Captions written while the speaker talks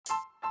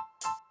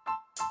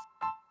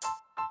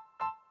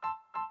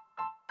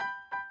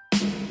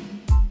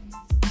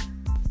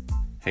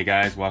Hey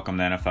guys, welcome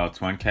to NFL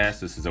Twincast.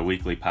 This is a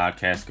weekly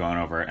podcast going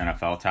over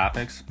NFL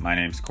topics. My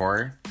name's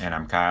Corey. And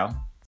I'm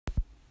Kyle.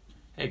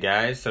 Hey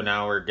guys, so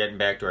now we're getting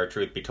back to our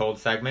Truth Be Told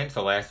segment.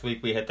 So last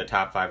week we hit the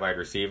top 5 wide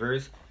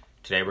receivers.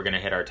 Today we're going to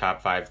hit our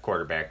top 5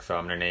 quarterbacks. So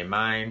I'm going to name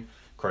mine,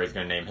 Corey's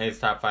going to name his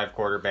top 5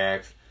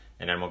 quarterbacks,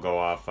 and then we'll go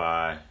off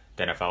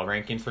the NFL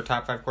rankings for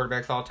top 5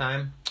 quarterbacks all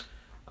time.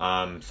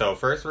 So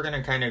first we're going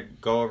to kind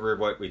of go over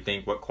what we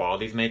think, what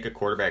qualities make a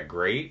quarterback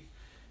great.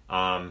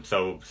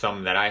 So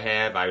some that I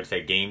have, I would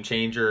say game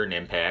changer and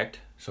impact.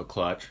 So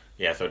clutch.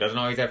 Yeah, so it doesn't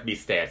always have to be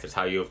stats. It's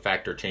how you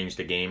affect or change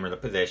the game or the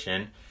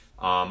position.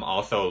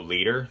 Also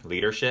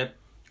leadership.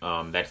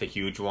 That's a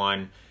huge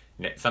one.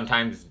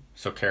 Sometimes.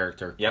 So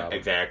character. Yep, probably.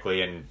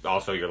 Exactly. And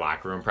also your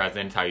locker room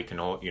presence, how you can,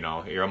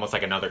 you're almost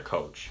like another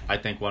coach. I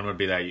think one would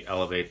be that you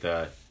elevate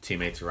the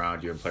teammates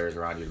around you and players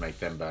around you to make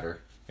them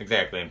better.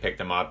 Exactly, and pick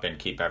them up and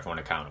keep everyone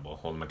accountable.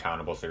 Hold them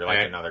accountable so you're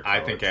like another coach. I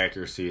think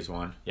accuracy is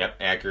one. Yep,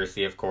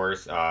 accuracy, of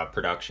course.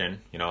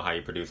 Production, how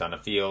you produce on the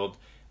field.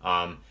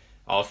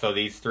 Also,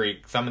 these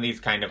three, some of these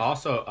kind of...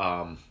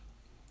 Also,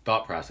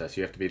 thought process.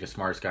 You have to be the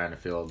smartest guy in the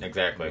field.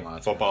 Exactly.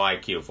 Football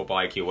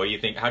IQ. What do you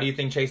think? How do you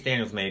think Chase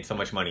Daniels made so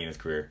much money in his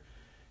career?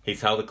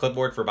 He's held a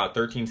clipboard for about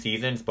 13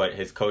 seasons, but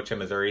his coach at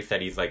Missouri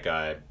said he's like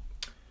a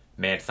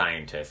mad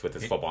scientist with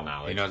his football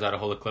knowledge. He knows how to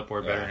hold a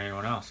clipboard better than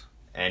anyone else.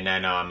 And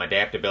then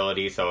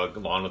adaptability, so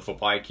along with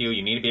football IQ,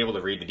 you need to be able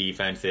to read the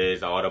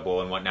defenses, audible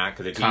and whatnot,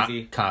 because it's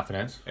easy.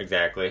 Confidence.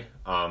 Exactly.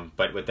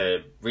 But with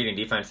the reading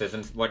defenses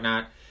and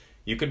whatnot,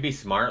 you could be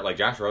smart. Like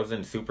Josh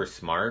Rosen's super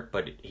smart,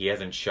 but he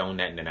hasn't shown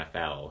that in the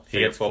NFL. He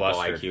gets football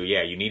flustered. IQ.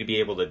 Yeah, you need to be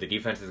able to, the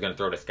defense is going to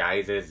throw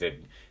disguises,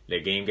 the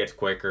game gets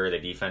quicker, the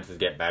defenses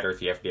get better, so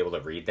you have to be able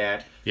to read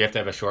that. You have to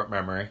have a short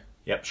memory.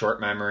 Yep,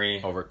 short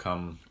memory.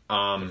 Overcome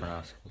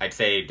I'd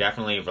say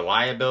definitely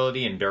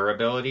reliability and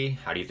durability.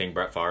 How do you think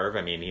Brett Favre?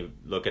 I mean,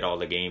 look at all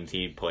the games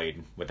he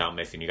played without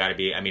missing. You got to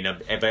be,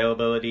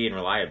 availability and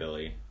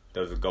reliability.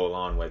 Those go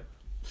along with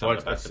some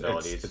of the best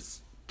abilities.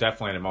 It's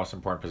definitely the most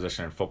important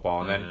position in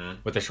football. And then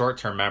with the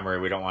short-term memory,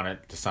 we don't want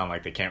it to sound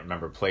like they can't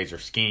remember plays or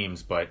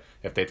schemes, but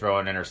if they throw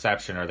an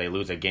interception or they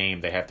lose a game,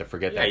 they have to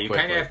forget that quickly. Yeah, you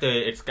kind of have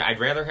to... I'd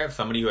rather have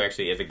somebody who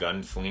actually is a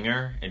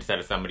gunslinger instead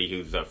of somebody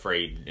who's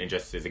afraid and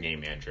just is a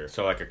game manager.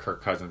 So like a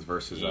Kirk Cousins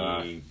versus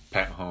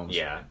Pat Mahomes.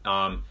 Yeah.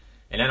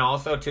 And then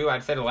also, too,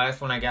 I'd say the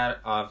last one I got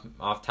off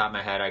the top of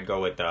my head, I'd go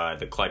with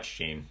the clutch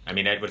gene. I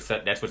mean,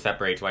 that's what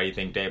separates why you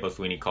think Dabo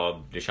Sweeney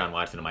called Deshaun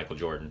Watson to Michael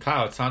Jordan.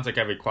 Kyle, it sounds like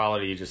every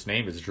quality you just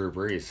named is Drew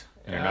Brees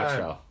in a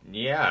nutshell.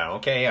 Yeah,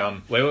 okay.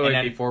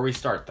 Wait, before we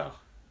start, though.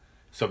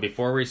 So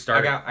before we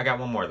start... I got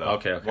one more, though.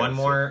 Okay. One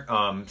more.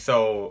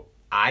 So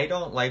I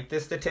don't like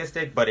this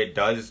statistic, but it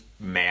does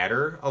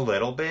matter a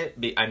little bit.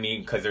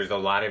 Because there's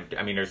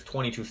there's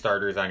 22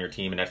 starters on your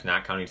team, and that's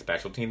not counting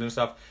special teams and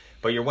stuff.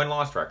 But your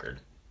win-loss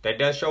record... That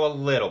does show a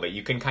little bit.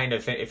 You can kind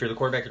of, if you're the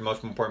quarterback in the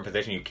most important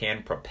position, you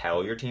can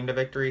propel your team to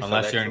victory.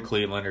 Unless you're in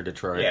Cleveland or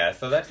Detroit. Yeah,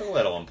 so that's a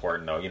little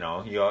important,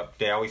 though.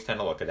 They always tend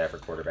to look at that for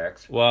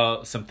quarterbacks.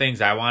 Well, some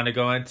things I want to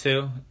go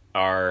into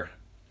are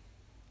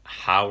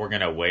how we're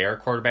going to weigh our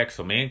quarterbacks.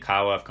 So me and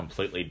Kyle have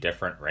completely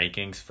different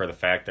rankings for the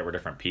fact that we're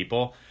different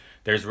people.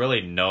 There's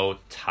really no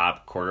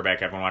top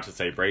quarterback. Everyone wants to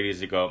say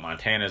Brady's the GOAT,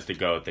 Montana's the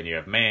GOAT. Then you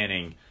have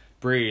Manning,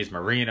 Breeze,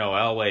 Marino,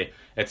 Elway.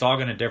 It's all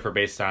going to differ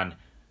based on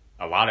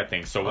a lot of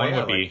things. So one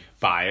would be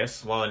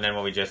bias. Well, and then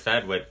what we just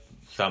said with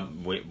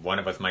one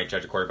of us might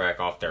judge a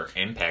quarterback off their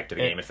impact to the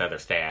game instead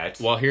of their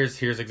stats. Well,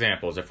 here's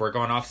examples. If we're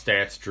going off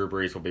stats, Drew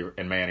Brees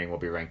and Manning will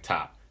be ranked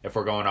top. If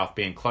we're going off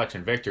being clutch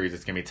and victories,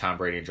 it's going to be Tom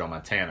Brady and Joe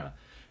Montana.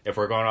 If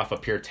we're going off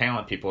of pure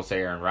talent, people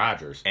say Aaron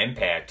Rodgers.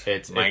 Impact.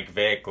 It's Mike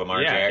Vick,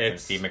 Lamar Jackson,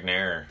 Steve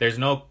McNair. There's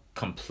no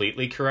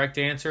completely correct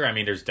answer.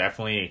 There's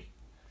definitely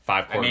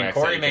 5 quarterbacks.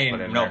 Corey may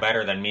know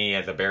better than me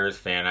as a Bears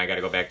fan. I got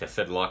to go back to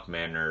Sid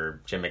Luckman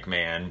or Jim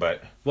McMahon,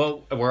 but...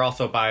 Well, we're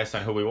also biased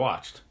on who we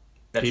watched.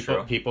 That's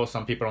true.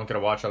 Some people don't get to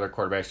watch other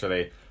quarterbacks, so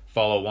they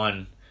follow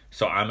one.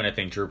 So I'm going to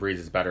think Drew Brees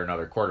is better than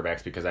other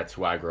quarterbacks because that's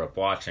who I grew up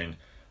watching.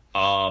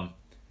 I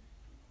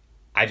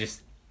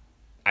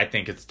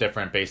think it's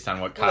different based on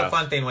what... Well, the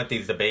fun thing with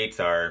these debates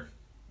are...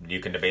 You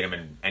can debate them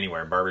in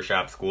anywhere,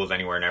 barbershop, schools,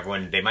 anywhere, and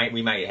everyone.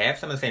 We might have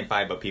some of the same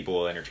 5, but people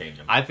will interchange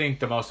them. I think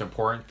the most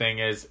important thing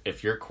is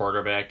if your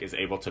quarterback is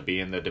able to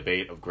be in the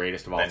debate of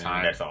greatest of all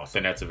time, that's awesome.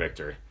 Then that's a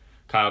victory.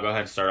 Kyle, go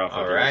ahead and start off.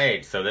 All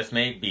right, so this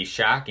may be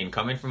shocking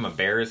coming from a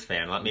Bears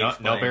fan. Let me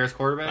explain. No Bears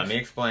quarterbacks? Let me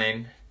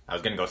explain. I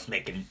was gonna go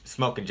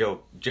smoking Joe.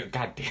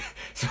 God damn,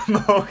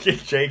 smoking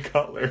Jay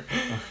Cutler,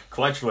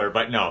 Clutchler,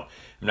 but no,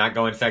 I'm not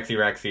going sexy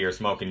Rexy or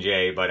smoking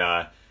Jay,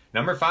 but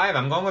Number 5,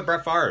 I'm going with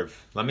Brett Favre.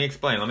 Let me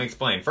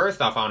explain.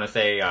 First off, I want to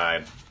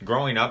say,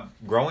 growing up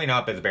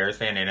as a Bears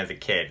fan and as a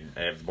kid,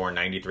 I was born in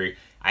 93,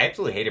 I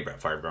absolutely hated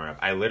Brett Favre growing up.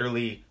 I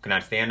literally could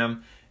not stand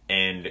him.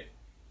 And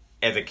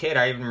as a kid,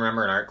 I even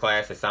remember in art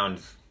class, I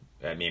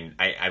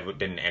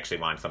didn't actually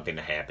want something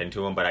to happen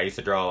to him, but I used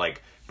to draw,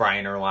 like,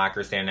 Brian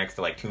Urlacher standing next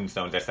to, like,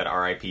 tombstones that said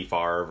R.I.P.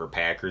 Favre or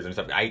Packers and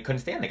stuff. I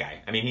couldn't stand the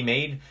guy. He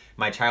made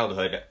my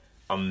childhood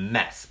a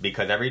mess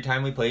because every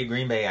time we played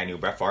Green Bay, I knew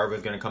Brett Favre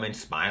was going to come in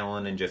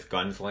smiling and just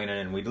gunslinging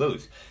and we'd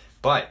lose.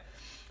 But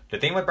the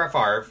thing with Brett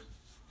Favre,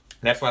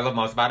 that's what I love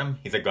most about him.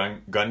 He's a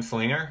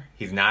gunslinger.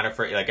 He's not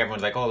afraid. Like,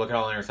 everyone's like, oh, look at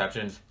all the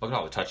interceptions. Look at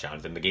all the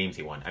touchdowns in the games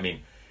he won. I mean,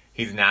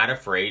 he's not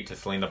afraid to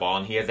sling the ball,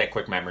 and he has that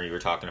quick memory you were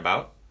talking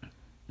about.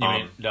 You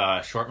mean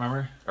short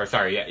memory? Or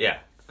sorry, yeah.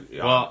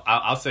 Well,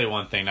 I'll say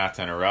one thing, not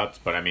to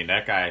interrupt, but I mean,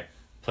 that guy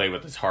played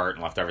with his heart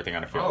and left everything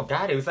on the field. Oh,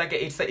 God, it was like,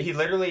 he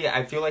literally,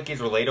 I feel like he's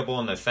relatable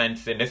in the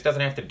sense, and this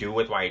doesn't have to do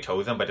with why I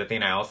chose him, but the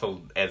thing I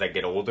also, as I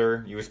get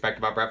older, you respect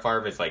about Brett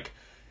Favre is, like,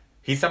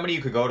 he's somebody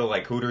you could go to,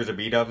 like, Hooters or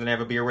B-Dubs and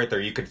have a beer with,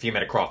 or you could see him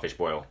at a crawfish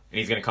boil, and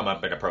he's going to come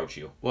up and approach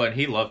you. Well, and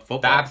he loved football.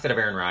 The opposite of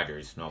Aaron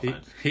Rodgers, no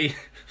offense.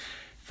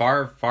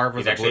 Favre was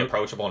he's actually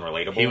approachable and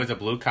relatable. He was a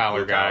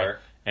blue-collar guy,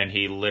 and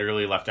he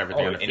literally left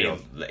everything on the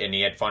field. And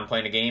he had fun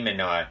playing the game, and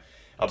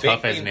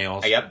tough as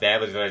nails. Yep, that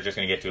was what I was just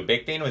going to get to. A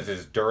big thing was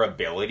his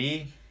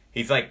durability.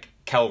 He's like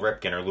Kel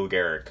Ripken or Lou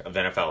Gehrig of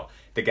the NFL.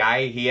 The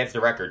guy, he has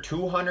the record,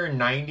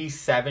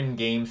 297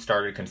 games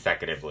started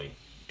consecutively.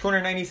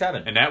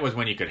 297. And that was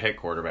when you could hit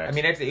quarterbacks. I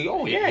mean,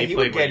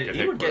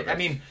 he would get. I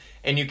mean,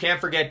 and you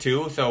can't forget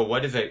too. So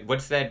what is it?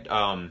 What's that?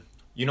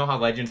 You know how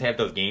legends have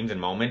those games and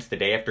moments the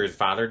day after his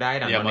father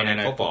died on Monday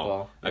Night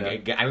Football.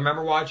 Yeah. I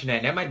remember watching that,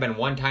 and that might have been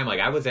one time. Like,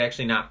 I was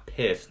actually not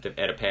pissed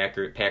at a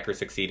Packer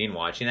succeeding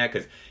watching that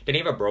because didn't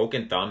he have a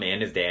broken thumb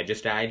and his dad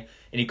just died?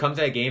 And he comes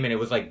to that game and it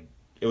was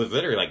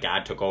literally like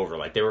God took over.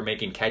 Like, they were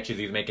making catches,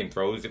 he was making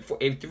throws.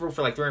 He threw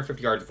for like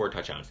 350 yards and 4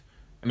 touchdowns.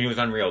 I mean, it was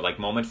unreal. Like,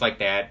 moments like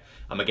that.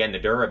 Again, the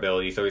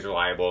durability, so he's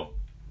reliable.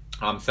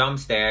 Some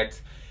stats,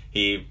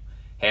 he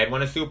had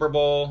won a Super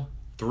Bowl,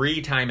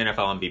 3-time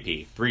NFL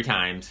MVP, 3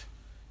 times.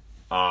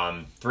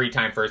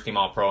 3-time first-team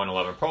All-Pro and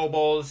 11 Pro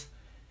Bowls.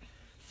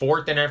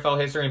 4th in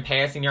NFL history in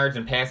passing yards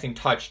and passing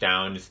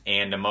touchdowns,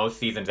 and the most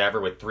seasons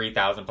ever with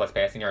 3,000 plus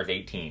passing yards,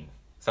 18.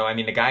 So, I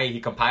mean, the guy, he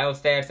compiled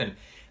stats, and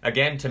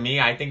again, to me,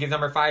 I think he's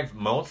number 5.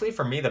 Mostly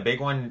for me, the big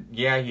one,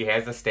 yeah, he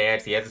has the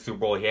stats, he has the Super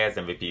Bowl, he has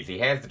MVPs, he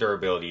has the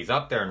durability, he's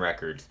up there in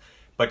records.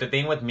 But the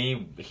thing with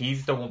me,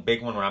 he's the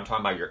big one when I'm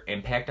talking about your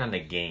impact on the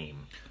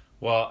game.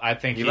 Well, I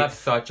think he left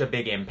such a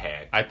big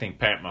impact. I think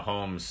Pat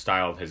Mahomes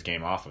styled his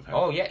game off of him.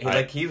 Oh,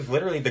 yeah. He's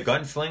literally the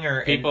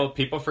gunslinger.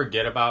 People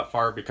forget about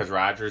Favre because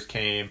Rodgers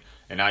came,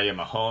 and now you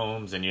have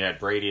Mahomes, and you had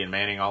Brady and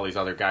Manning, all these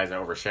other guys that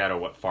overshadow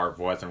what Favre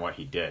was and what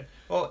he did.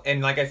 Well,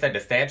 and like I said, the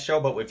stats show,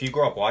 but if you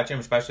grow up watching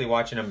him, especially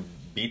watching him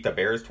beat the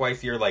Bears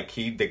twice a year, like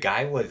he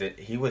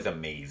was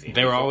amazing.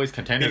 They were always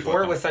contenders.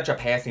 Before it was such a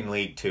passing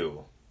league,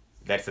 too.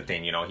 That's the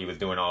thing, he was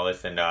doing all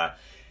this. And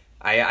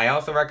I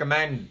also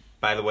recommend,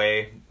 by the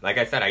way, like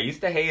I said, I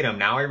used to hate him.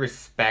 Now I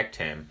respect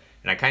him.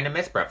 And I kind of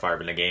miss Brett Favre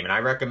in the game. And I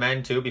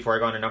recommend, too, before I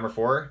go on to number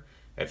 4,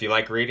 if you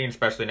like reading,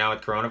 especially now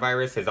with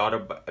coronavirus, his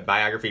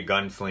autobiography,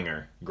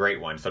 Gunslinger.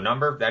 Great one. So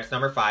that's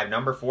number 5.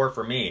 Number 4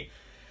 for me.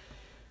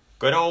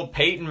 Good old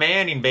Peyton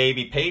Manning,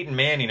 baby. Peyton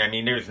Manning. I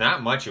mean, there's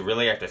not much you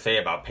really have to say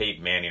about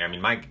Peyton Manning. I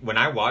mean, when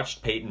I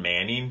watched Peyton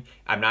Manning,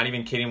 I'm not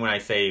even kidding when I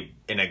say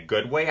in a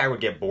good way, I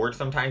would get bored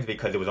sometimes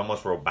because it was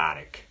almost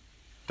robotic.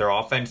 Their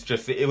offense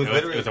it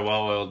was a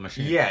well-oiled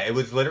machine. Yeah, it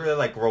was literally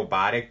like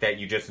robotic that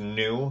you just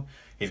knew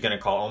he's going to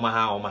call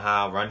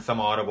Omaha, run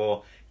some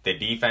audible. The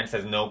defense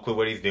has no clue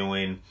what he's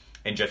doing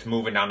and just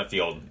moving down the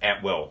field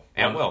at will.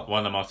 One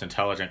of the most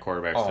intelligent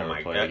quarterbacks to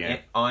ever play the game.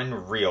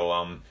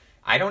 Unreal.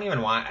 I don't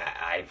even want...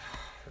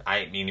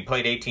 I mean, he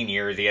played 18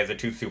 years. He has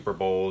 2 Super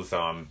Bowls.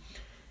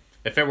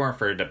 If it weren't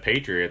for the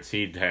Patriots,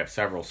 he'd have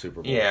several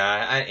Super Bowls.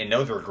 Yeah, and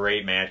those were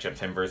great matchups,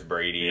 him versus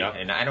Brady. Yep.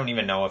 And I don't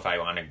even know if I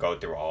want to go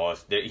through all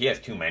this. He has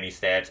too many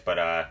stats, but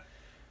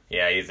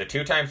yeah, he's a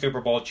 2-time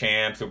Super Bowl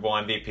champ, Super Bowl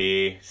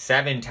MVP,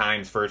 7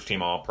 times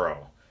first-team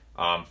All-Pro,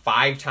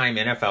 5-time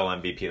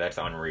NFL MVP. That's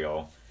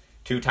unreal.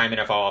 2-time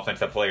NFL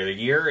Offensive Player of the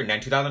Year, and then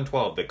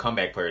 2012, the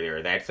Comeback Player of the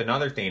Year. That's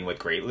another thing with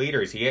great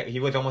leaders. He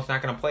was almost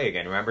not going to play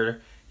again.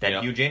 Remember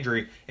that huge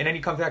injury? And then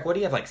he comes back. What do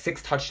you have, like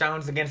 6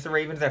 touchdowns against the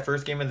Ravens that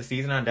first game of the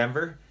season on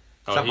Denver?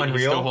 Something unreal.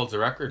 He still holds the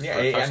record for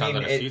touchdowns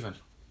in a season.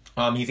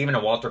 He's even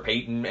a Walter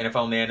Payton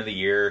NFL Man of the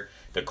Year.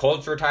 The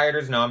Colts retired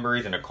his number.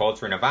 He's in a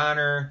Colts Ring of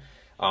Honor.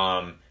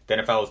 The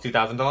NFL's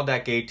 2000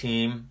 All-Decade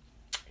Team.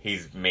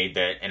 He's made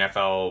the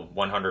NFL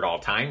 100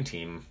 All-Time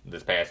Team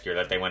this past year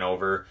that they went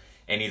over.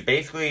 And he's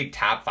basically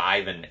top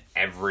 5 in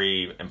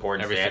every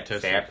important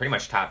stat. Pretty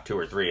much top 2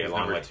 or 3,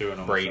 along with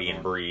Brady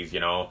and Breeze,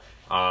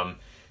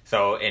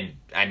 So, and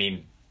I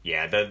mean,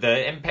 yeah,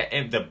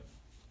 the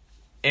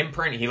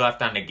imprint he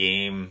left on the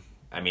game,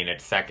 I mean,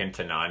 it's second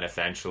to none,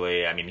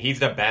 essentially. I mean, he's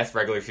the best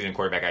regular season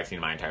quarterback I've seen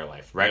in my entire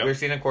life. Regular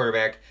season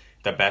quarterback,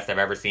 the best I've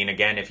ever seen.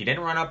 Again, if he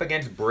didn't run up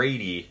against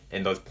Brady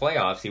in those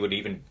playoffs, he would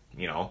even,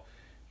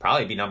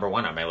 probably be number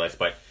 1 on my list.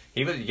 But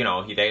he was,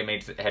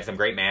 they had some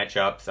great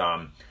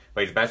matchups.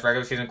 But he's the best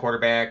regular season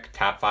quarterback,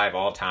 top 5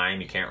 all time.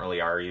 You can't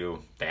really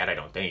argue that, I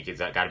don't think. He's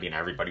got to be in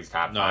everybody's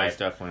top 5. No, he's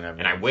definitely in.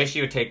 And I wish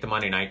he would take the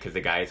Monday night because the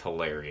guy is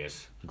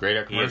hilarious. Great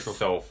at commercials. He is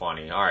so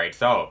funny. All right,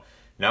 so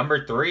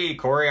number 3,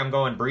 Corey, I'm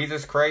going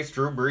Breezes Christ,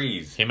 Drew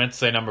Brees. He meant to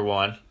say number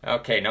 1.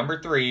 Okay, number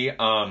 3.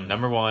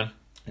 Number 1.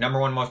 number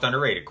one most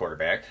underrated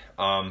quarterback.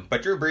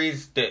 But Drew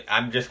Brees,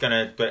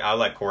 I'll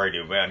let Corey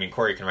do. But I mean,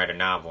 Corey can write a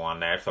novel on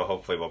that, so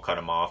hopefully we'll cut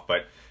him off.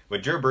 But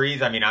with Drew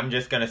Brees, I mean, I'm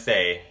just gonna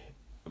say,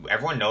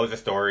 everyone knows the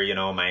story. You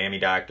know, Miami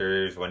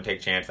doctors wouldn't take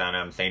a chance on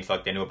him. Saints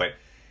looked into it, but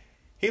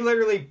he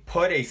literally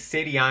put a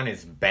city on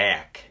his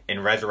back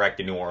and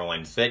resurrected New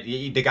Orleans.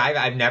 The guy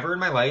I've never in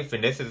my life,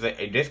 and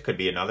this could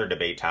be another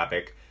debate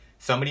topic.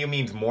 Somebody who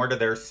means more to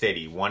their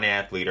city, one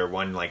athlete or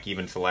one like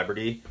even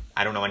celebrity.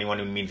 I don't know anyone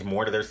who means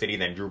more to their city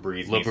than Drew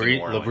Brees means to New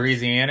Orleans.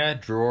 Louisiana,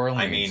 Drew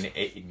Orleans. I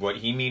mean, what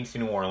he means to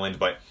New Orleans,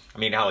 but I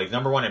mean, hell, he's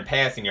number one in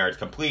passing yards,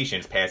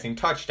 completions, passing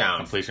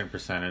touchdowns, completion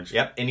percentage.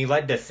 Yep, and he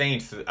led the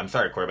Saints. I'm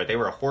sorry, Corey, but they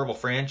were a horrible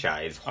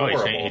franchise.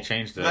 Horrible. He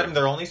changed it. Led them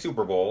their only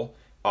Super Bowl.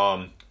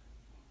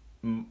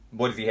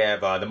 What does he have?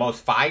 The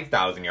most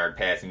 5,000 yard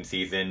passing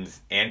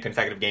seasons and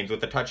consecutive games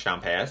with a touchdown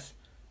pass.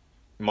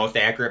 Most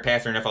accurate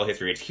passer in NFL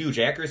history. It's huge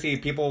accuracy.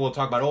 People will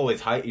talk about,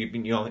 it's high,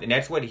 and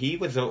that's what he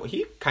was.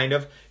 He kind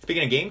of,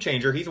 speaking of game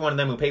changer, he's one of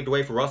them who paved the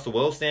way for Russell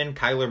Wilson,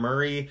 Kyler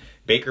Murray,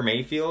 Baker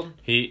Mayfield.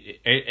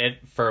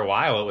 For a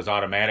while, it was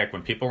automatic.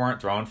 When people weren't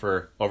throwing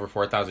for over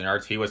 4,000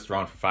 yards, he was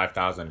throwing for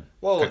 5,000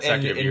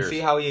 consecutive years. And see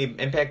how he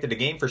impacted the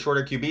game for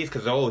shorter QBs,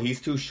 because,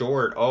 he's too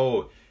short.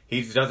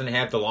 He doesn't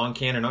have the long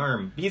cannon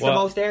arm. He's the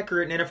most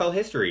accurate in NFL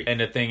history. And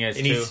the thing is,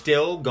 he's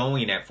still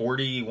going at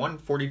 41,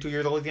 42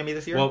 years old. He's going to be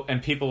this year? Well,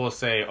 and people will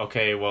say,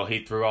 okay, well,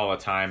 he threw all the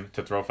time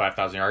to throw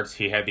 5,000 yards.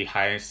 He had the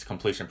highest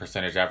completion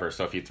percentage ever.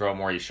 So if you throw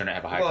more, you shouldn't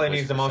have a high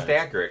completion percentage. Well, and he's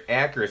the most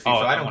accuracy. So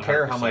I don't 100%.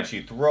 Care how much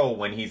you throw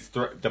when he's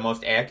the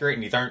most accurate,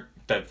 and these aren't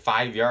the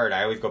 5 yard.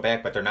 I always go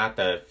back, but they're not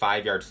the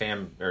 5 yard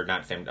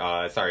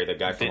the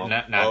guy from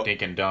not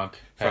dink and dunk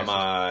from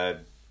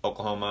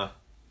Oklahoma,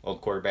 old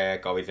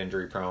quarterback, always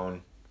injury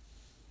prone.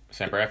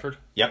 Sam Bradford?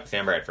 Yep,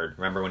 Sam Bradford.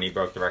 Remember when he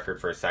broke the record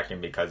for a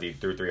second because he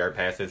threw 3 yard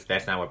passes?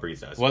 That's not what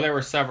Brees does. Well, there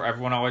were several.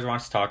 Everyone always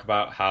wants to talk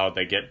about how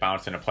they get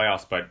bounced in the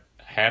playoffs, but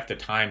half the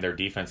time their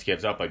defense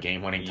gives up a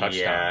game-winning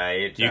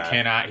touchdown.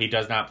 Yeah, he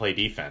does not play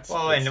defense.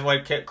 Well, and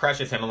what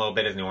crushes him a little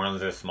bit is New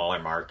Orleans is a smaller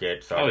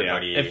market. So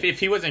everybody... If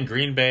he was in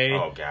Green Bay,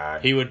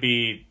 he would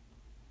be...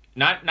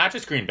 Not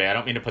just Green Bay. I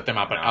don't mean to put them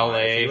out, but LA.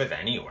 If he was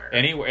anywhere,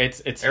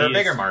 they're a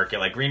bigger market.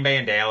 Like Green Bay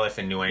and Dallas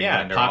and New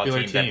England, they're all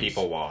teams that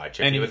people watch.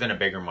 If he was in a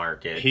bigger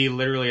market, he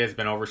literally has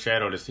been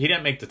overshadowed. He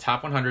didn't make the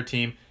top 100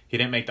 team. He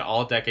didn't make the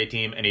All-Decade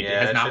team, and he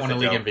has not won a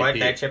league MVP. But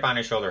that chip on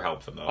his shoulder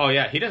helps him, though. Oh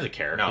yeah, he doesn't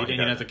care. No, he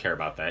doesn't care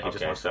about that. He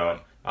just wants to.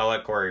 I'll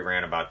let Corey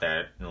rant about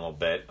that in a little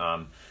bit.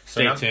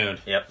 Stay tuned.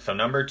 Yep. So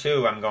number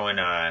 2, I'm going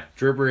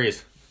Drew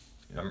Brees.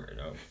 Number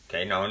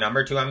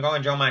 2, I'm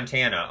going Joe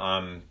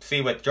Montana. See,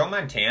 with Joe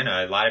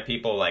Montana, a lot of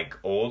people, like,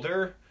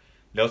 older,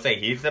 they'll say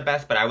he's the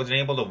best, but I wasn't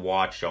able to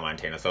watch Joe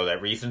Montana, so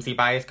that recency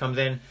bias comes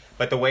in.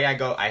 But the way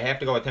I have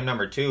to go with him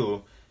number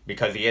 2,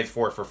 because he is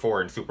 4 for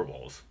 4 in Super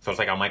Bowls. So it's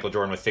like how Michael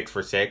Jordan was 6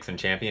 for 6 in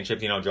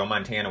championships. Joe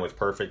Montana was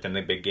perfect in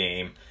the big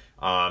game.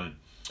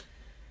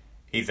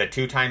 He's a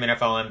 2-time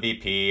NFL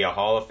MVP, a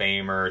Hall of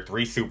Famer,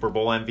 3 Super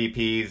Bowl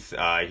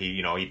MVPs.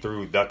 He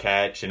threw the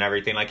catch and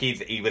everything. Like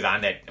he was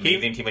on that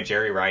amazing team with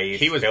Jerry Rice.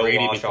 He was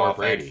Brady before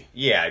Brady.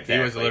 Yeah, exactly.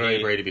 He was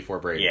literally Brady before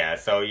Brady. Yeah,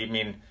 so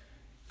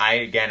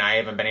I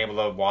haven't been able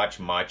to watch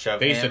much of him.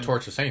 They used to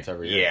torch the Saints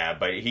every year. Yeah,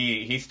 but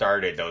he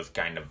started those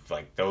kind of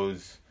like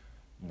those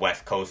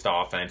West Coast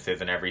offenses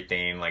and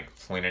everything, like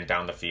swinging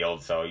down the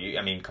field. So,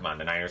 come on,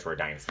 the Niners were a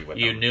dynasty with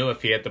them. You knew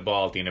if he had the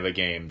ball at the end of a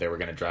game, they were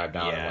going to drive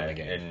down and win the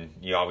game. And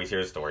you always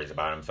hear stories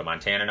about him. So,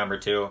 Montana, number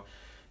 2.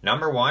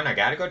 Number 1, I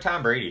got to go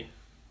Tom Brady.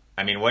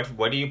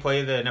 What do you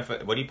play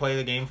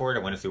the game for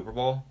to win a Super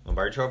Bowl?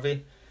 Lombardi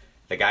Trophy?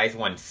 The guy's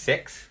won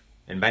 6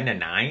 and been to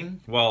 9?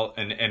 Well,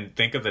 and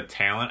think of the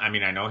talent.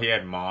 I know he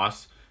had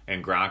Moss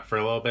and Gronk for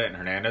a little bit and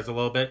Hernandez a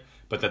little bit.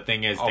 But the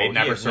thing is, they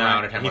never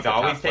surrounded him with the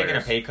top players. He's always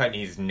taken a pay cut, and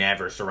he's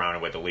never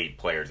surrounded with elite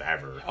players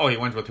ever. Oh, he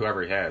wins with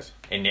whoever he has.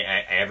 And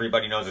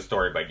everybody knows the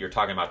story, but you're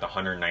talking about the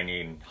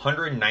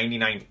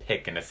 199th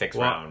pick in the 6th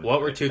round.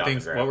 What were two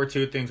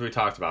things we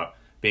talked about?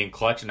 Being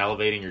clutch and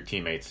elevating your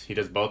teammates. He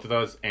does both of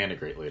those, and a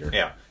great leader.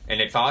 Yeah,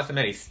 and it's awesome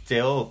that he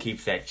still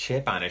keeps that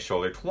chip on his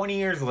shoulder 20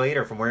 years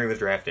later from where he was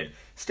drafted.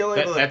 Still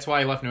able that's why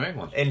he left New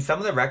England. And some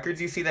of the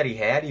records you see that he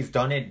had, he's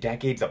done it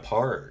decades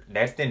apart.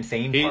 That's the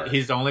insane part.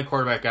 He's the only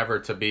quarterback ever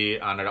to be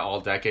on an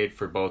all-decade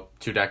for both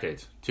 2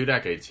 decades. 2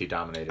 decades he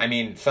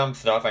dominated. Some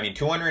stuff.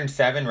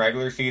 207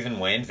 regular season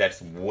wins.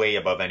 That's way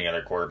above any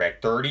other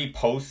quarterback. 30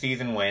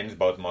 postseason wins,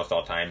 both most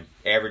all-time.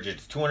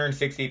 Averages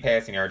 260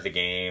 passing yards a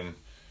game.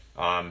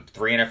 3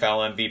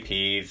 NFL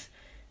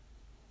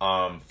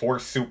MVPs. 4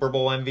 Super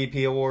Bowl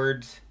MVP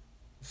awards.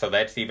 So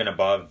that's even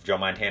above Joe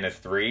Montana's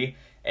 3.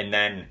 And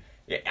then...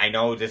 I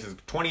know this is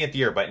 20th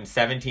year, but in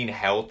 17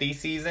 healthy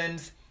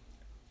seasons,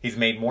 he's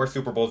made more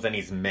Super Bowls than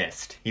he's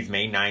missed. He's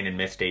made 9 and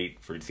missed 8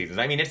 for seasons.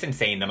 It's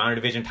insane. The amount of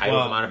division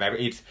titles, the amount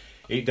of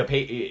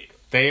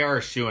they are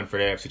a shoo-in for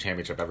the AFC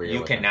Championship every year.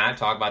 You cannot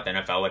talk about the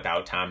NFL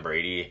without Tom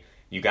Brady.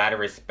 You got to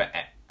respect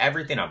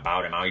everything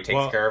about him. How he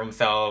takes care of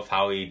himself.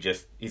 How he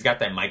he's got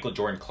that Michael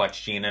Jordan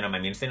clutch gene in him. I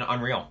mean, it's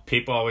unreal.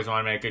 People always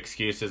want to make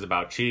excuses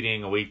about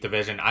cheating, a weak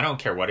division. I don't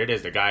care what it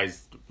is. The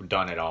guy's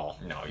done it all.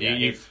 No,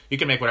 yeah, you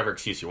can make whatever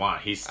excuse you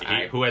want. He's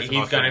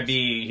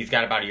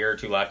got about a year or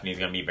two left, and he's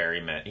gonna be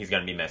he's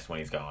gonna be missed when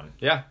he's gone.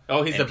 Yeah.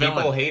 Oh, he's and the villain.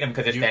 People hate him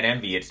because it's that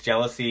envy. It's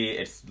jealousy.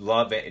 It's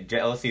love.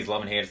 Jealousy is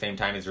love and hate at the same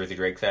time, as Rizzy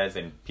Drake says,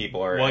 and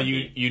people are. Well,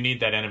 you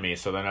need that enemy.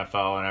 So the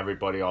NFL and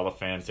everybody, all the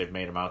fans, they've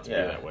made him out to be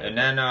that way. And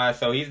then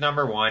so he's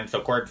number one. So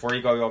Cord, before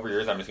you go over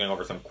yours, I'm just gonna go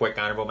over some quick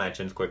honorable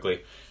mentions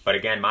quickly. But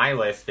again, my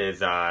list is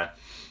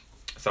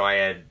so I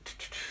had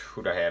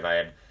who do I have? I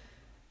had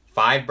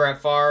 5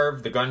 Brett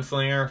Favre, the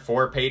gunslinger,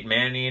 4 Peyton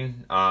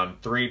Manning,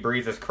 3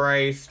 Breezes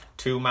Christ,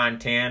 2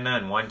 Montana,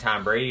 and 1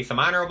 Tom Brady. Some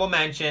honorable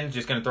mentions.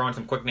 Just gonna throw in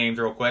some quick names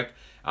real quick.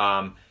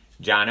 John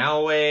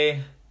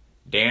Elway,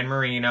 Dan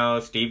Marino,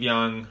 Steve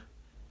Young,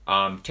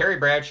 Terry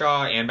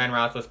Bradshaw, and Ben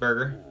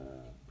Roethlisberger.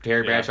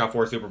 Terry Bradshaw,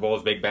 4 Super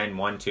Bowls, Big Ben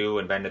 1, 2,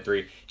 and Ben to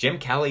 3. Jim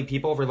Kelly,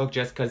 people overlook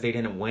just because they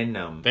didn't win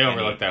them. They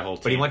overlooked that whole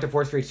team. But he went to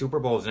 4 straight Super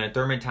Bowls, and then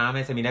Thurman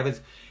Thomas. I mean, that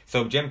was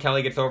so. Jim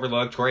Kelly gets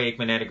overlooked. Troy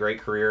Aikman had a great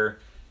career.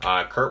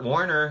 Kurt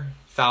Warner,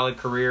 solid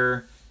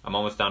career. I'm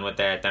almost done with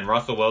that. Then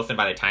Russell Wilson,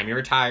 by the time he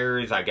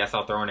retires, I guess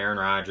I'll throw in Aaron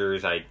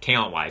Rodgers.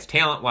 Talent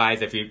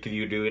wise, if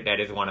you do it, that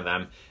is one of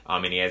them.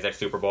 And he has that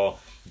Super Bowl.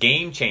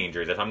 Game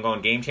changers. If I'm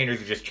going game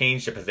changers, you just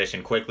change the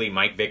position quickly.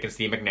 Mike Vick and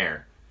Steve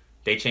McNair.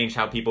 They changed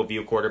how people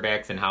view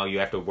quarterbacks and how you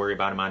have to worry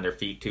about them on their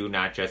feet too,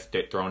 not just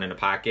thrown in the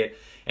pocket.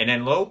 And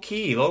then low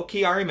key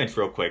arguments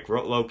real quick.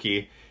 Low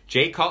key.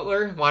 Jay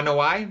Cutler, want to know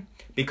why?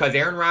 Because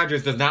Aaron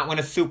Rodgers does not win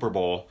a Super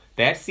Bowl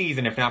that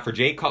season if not for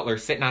Jay Cutler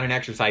sitting on an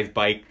exercise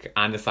bike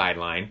on the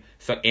sideline,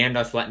 and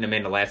us letting him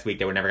in the last week.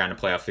 They would never gotten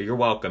to playoffs, so you're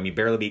welcome. You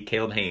barely beat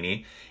Caleb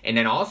Haney. And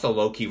then also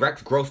low key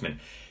Rex Grossman.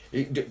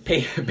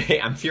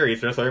 I'm serious,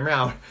 just so hear me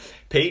out.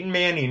 Peyton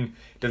Manning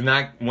does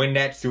not win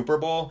that Super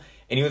Bowl.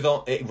 And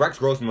Rex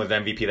Grossman was the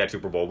MVP of that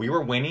Super Bowl. We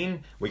were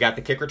winning. We got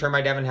the kick return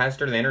by Devin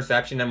Hester, the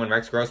interception. Then when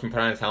Rex Grossman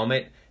put on his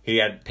helmet, he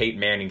had Peyton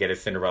Manning get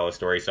his Cinderella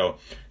story. So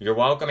you're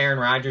welcome, Aaron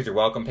Rodgers. You're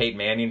welcome, Peyton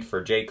Manning,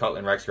 for Jay Cutler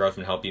and Rex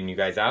Grossman helping you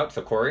guys out.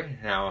 So Corey,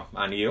 now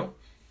on to you.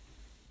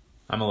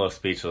 I'm a little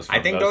speechless.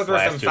 I think those were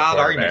some solid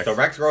arguments. So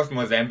Rex Grossman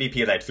was the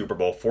MVP of that Super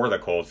Bowl for the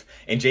Colts,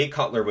 and Jay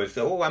Cutler was,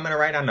 I'm going to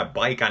ride on the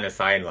bike on the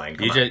sideline.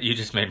 You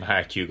just made my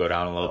IQ go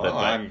down a little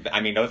bit. But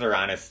I mean, those are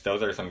honest.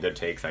 Those are some good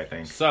takes, I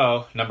think.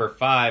 So number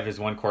 5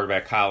 is one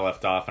quarterback Kyle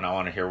left off, and I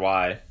want to hear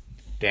why.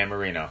 Dan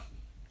Marino.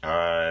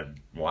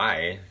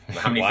 Why?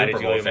 How many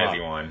Super Bowls has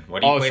he won?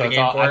 What do you play the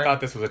game for? I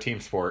thought this was a team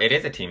sport. It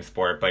is a team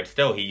sport, but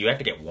still, you have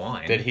to get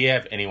one. Did he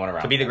have anyone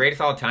around? To be the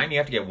greatest all time, you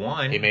have to get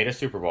one. He made a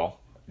Super Bowl.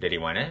 Did he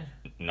win it?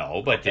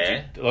 No, but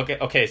did you look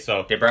at? Okay,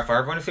 so did Brett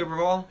Favre win a Super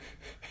Bowl?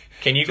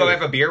 Can you go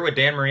have a beer with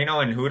Dan Marino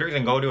and Hooters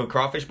and go to a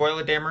crawfish boil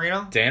with Dan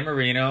Marino? Dan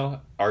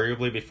Marino,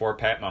 arguably before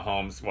Pat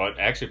Mahomes. Well,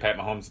 actually, Pat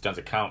Mahomes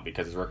doesn't count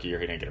because his rookie year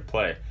he didn't get to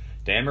play.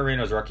 Dan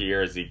Marino's rookie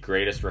year is the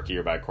greatest rookie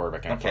year by a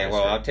quarterback in Okay,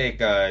 well, I'll take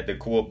the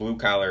cool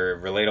blue-collar,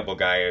 relatable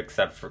guy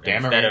instead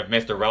of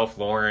Mr. Ralph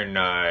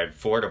Lauren,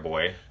 Florida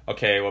boy.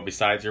 Okay, well,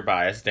 besides your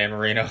bias, Dan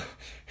Marino,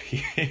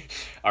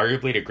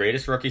 arguably the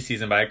greatest rookie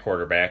season by a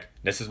quarterback.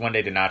 This is when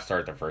they did not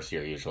start the first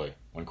year, usually,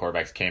 when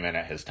quarterbacks came in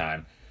at his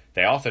time.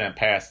 They also didn't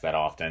pass that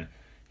often.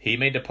 He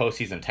made the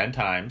postseason 10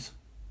 times,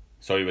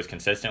 so he was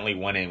consistently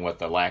winning with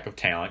the lack of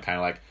talent, kind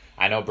of like...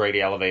 I know Brady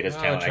elevated his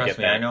talent. Trust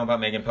me, I know about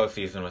making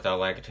postseason without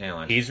lack of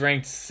talent. He's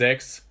ranked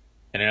 6th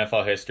in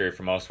NFL history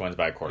for most wins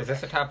by a quarterback.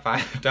 Is this a top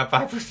 5? Top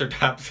 5 was their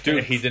top 6?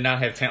 Dude, he did not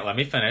have talent. Let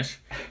me finish.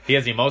 He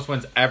has the most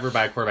wins ever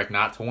by a quarterback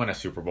not to win a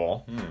Super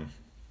Bowl. In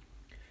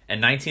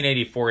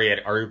 1984, he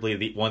had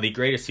arguably one of the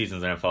greatest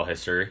seasons in NFL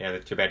history. Yeah,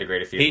 too bad the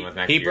greatest season was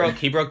next year.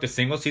 He broke the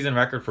single-season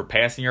record for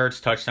passing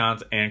yards,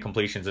 touchdowns, and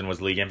completions and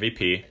was league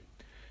MVP.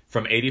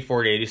 From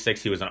 84 to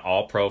 86, he was an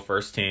all-pro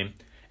first team.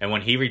 And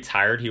when he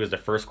retired, he was the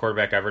first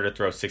quarterback ever to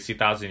throw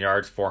 60,000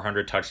 yards,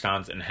 400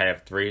 touchdowns, and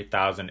have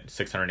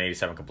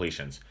 3,687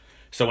 completions.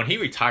 So when he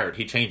retired,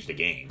 he changed the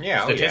game.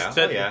 Yeah,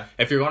 yeah.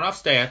 If you're going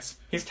off stats,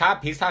 he's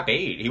top 8.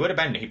 He probably would have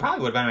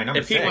been my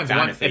number 6.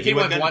 If he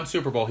wins one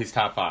Super Bowl, he's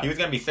top 5. He was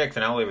going to be 6,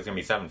 and Elway was going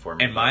to be 7 for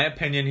me. In my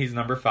opinion, he's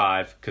number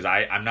 5 because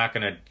I'm not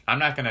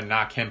gonna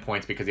knock him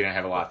points because he didn't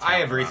have a lot of talent. I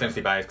have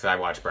recency bias because I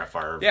watched Brett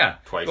Favre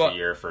twice a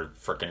year for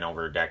freaking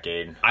over a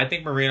decade. I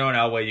think Marino and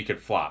Elway you could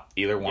flop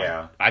either one.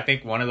 Yeah. I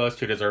think one of those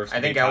two deserves to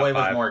be top 5. I think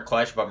Elway was more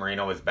clutch, but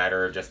Marino was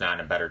better, just not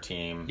in a better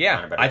team.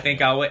 Yeah, I think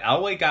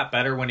Elway got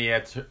better when he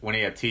had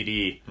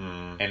TD,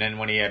 and then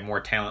when he had more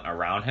talent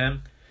around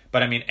him.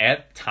 But I mean,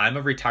 at time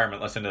of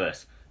retirement, listen to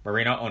this: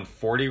 Marino owned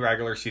 40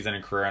 regular season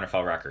and career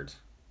NFL records.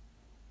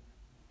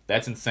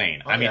 That's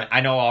insane.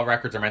 I know all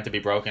records are meant to be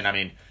broken. I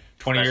mean,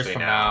 20 years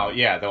from now,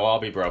 they'll all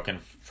be broken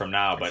from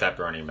now. Except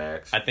running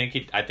backs. I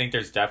think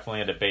there's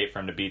definitely a debate for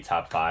him to be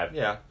top 5.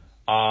 Yeah.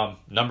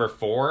 Number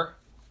 4,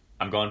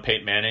 I'm going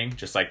Peyton Manning,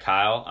 just like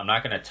Kyle. I'm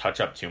not going to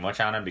touch up too much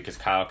on him because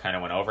Kyle kind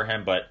of went over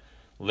him, but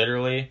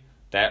literally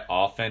that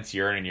offense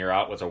year in and year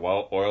out was a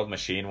well-oiled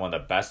machine, one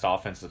of the best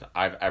offenses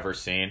I've ever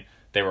seen.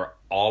 They were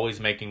always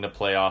making the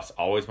playoffs,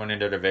 always winning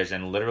their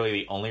division. Literally,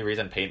 the only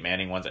reason Peyton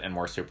Manning wasn't in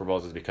more Super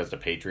Bowls is because the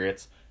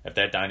Patriots. If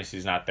that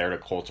dynasty's not there, the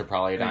Colts are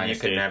probably a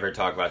dynasty. You could never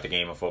talk about the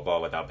game of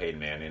football without Peyton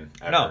Manning.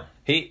 Ever. No,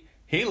 he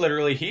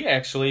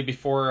actually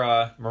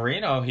before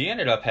Marino, he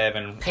ended up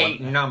having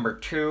Peyton number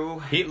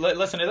 2.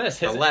 Listen to this.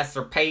 The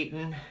lesser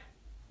Peyton.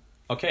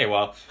 Okay,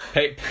 well,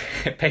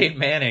 Peyton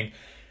Manning.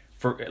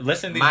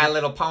 Listen to these, My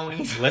Little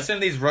Ponies. Listen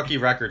to these rookie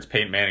records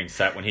Peyton Manning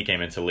set when he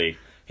came into the league.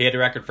 He had a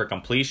record for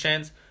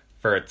completions,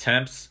 for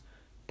attempts,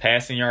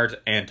 passing yards,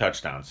 and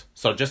touchdowns.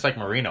 So just like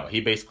Marino,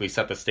 he basically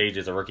set the stage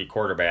as a rookie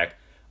quarterback.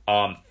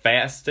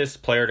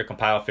 Fastest player to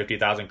compile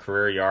 50,000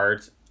 career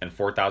yards and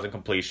 4,000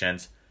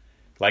 completions.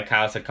 Like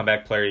Kyle said,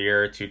 comeback player of the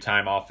year,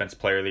 2-time offense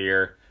player of the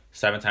year,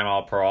 7-time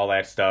All-Pro, all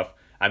that stuff.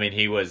 I mean,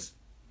 he was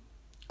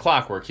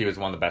clockwork. He was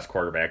one of the best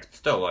quarterbacks.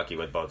 Still lucky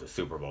with both the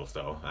Super Bowls,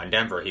 though. On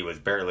Denver, he was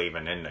barely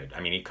even in it.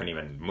 I mean, he couldn't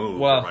even move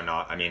or run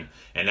off. I mean,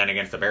 and then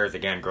against the Bears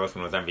again,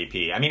 Grossman was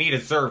MVP. I mean, he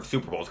deserved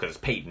Super Bowls because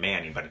it's Peyton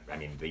Manning, but I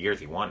mean, the years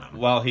he won them.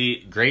 Well,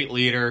 great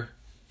leader,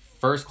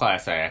 first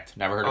class act.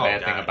 Never heard a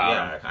bad thing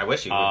about him. I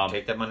wish he would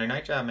take that Monday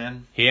night job,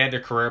 man. He had the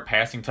career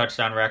passing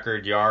touchdown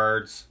record,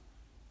 yards,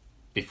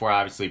 before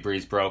obviously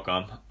Breeze broke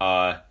them.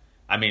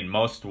 I mean,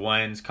 most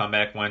wins,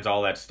 comeback wins,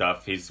 all that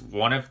stuff. He's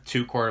one of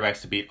 2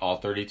 quarterbacks to beat all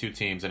 32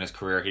 teams in his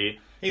career.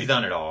 He's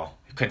done it all.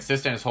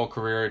 Consistent his whole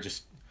career,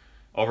 just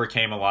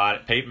overcame a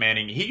lot. Peyton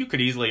Manning, you could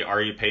easily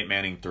argue Peyton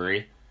Manning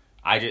 3.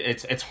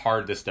 It's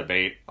hard, this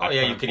debate. Oh,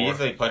 yeah, you could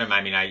easily put him.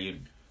 I mean,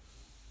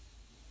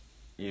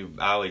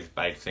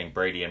 I think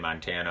Brady and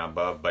Montana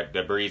above, but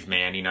the Breeze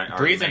Manning.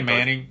 Breeze and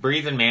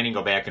Manning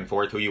go back and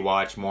forth. Who you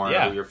watch more?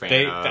 Who you're a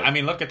fan of? I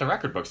mean, look at the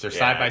record books. They're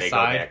side by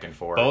side. Go back and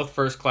forth. Both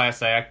first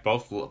class act.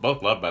 Both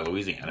loved by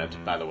Louisiana,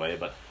 by the way.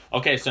 But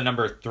okay, so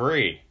number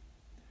 3.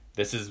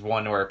 This is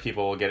one where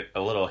people will get a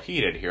little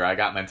heated here. I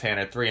got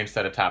Montana 3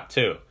 instead of top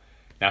 2.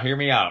 Now hear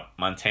me out.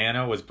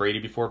 Montana was Brady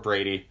before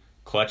Brady.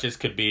 Clutches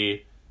could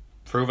be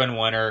proven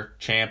winner,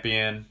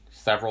 champion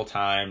several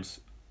times.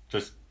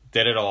 Just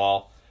did it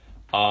all.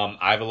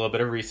 I have a little bit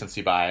of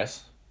recency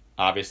bias.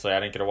 Obviously, I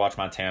didn't get to watch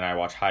Montana. I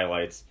watched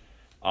highlights.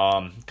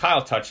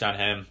 Kyle touched on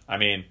him. I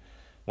mean,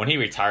 when he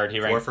retired, he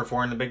ranked 4 for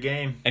 4 in the big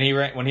game.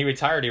 And when he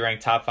retired, he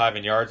ranked top 5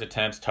 in yards,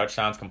 attempts,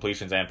 touchdowns,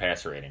 completions, and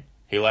passer rating.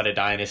 He led a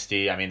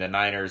dynasty. I mean, the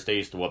Niners, they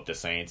used to whoop the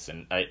Saints,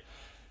 and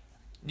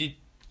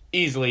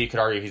easily you could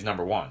argue he's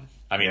number 1.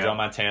 I mean, Joe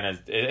Montana,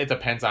 it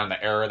depends on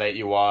the era that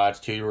you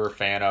watched, who you were a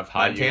fan of.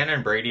 Montana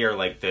and Brady are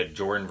like the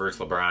Jordan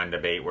versus LeBron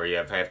debate where you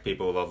have half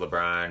people who love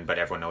LeBron, but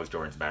everyone knows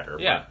Jordan's better.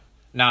 Yeah.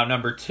 Now,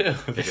 number 2.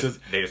 They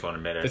just won't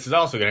admit it. This is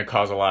also going to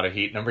cause a lot of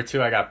heat. Number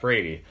 2, I got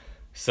Brady.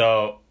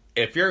 So,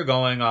 if you're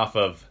going off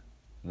of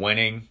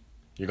winning,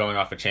 you're going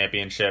off of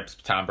championships,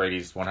 Tom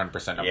Brady's 100% number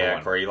 1.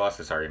 Yeah, Corey, you lost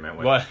this argument.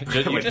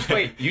 You just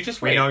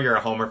wait. We know you're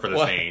a homer for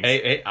the Saints.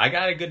 Hey, I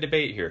got a good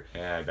debate here.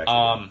 Yeah, I bet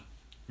you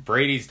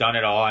Brady's done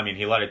it all. I mean,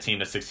 he led a team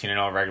to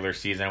 16-0 regular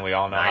season. We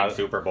all know 9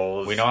 Super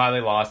Bowls. We know how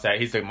they lost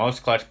that. He's the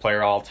most clutch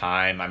player all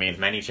time. I mean, as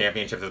many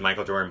championships as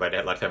Michael Jordan, but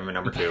let's have him at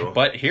number 2.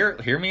 But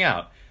hear me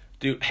out,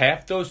 dude.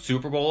 Half those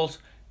Super Bowls,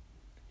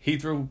 he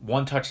threw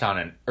 1 touchdown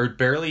in, or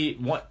barely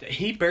one.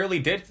 He barely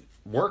did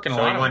work in a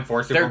lot. He won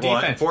 4 Super their Bowl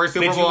defense. 4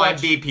 Super Bowl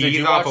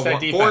MVPs off of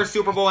 4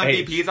 Super Bowl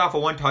MVPs off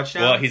of 1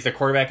 touchdown. Well, he's the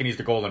quarterback and he's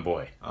the golden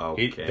boy.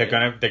 Okay.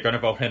 They're gonna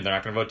vote him. They're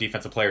not gonna vote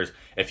defensive players.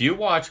 If you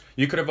watch,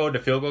 you could have voted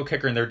a field goal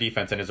kicker in their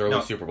defense in his early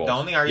Super Bowls. The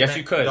only argument, yes,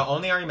 you could. The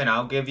only argument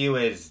I'll give you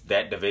is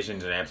that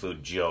division's an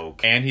absolute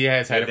joke. And he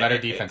has had a better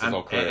defense his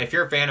whole career. If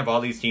you're a fan of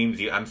all these teams,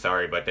 I'm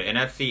sorry, but the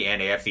NFC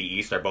and AFC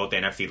East are both the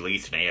NFC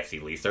least and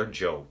AFC least. They're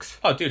jokes.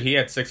 Oh, dude, he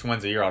had 6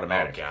 wins a year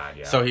automatic. Oh, God,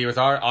 yeah. So he was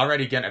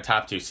already getting a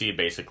top 2 seed,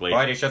 basically.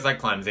 But it's just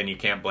like Clemson. You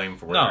can't blame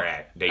for where they're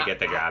at. They get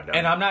the job done.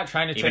 And I'm not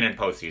trying to even in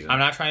postseason. I'm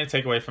not trying to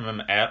take away from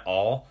him at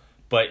all,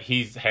 but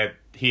he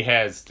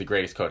has the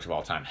greatest coach of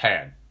all time.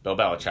 Bill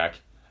Belichick.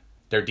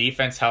 Their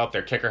defense helped,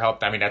 their kicker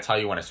helped. I mean, that's how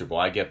you win a Super Bowl.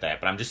 I get that.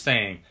 But I'm just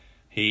saying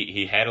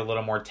he had a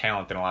little more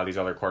talent than a lot of these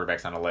other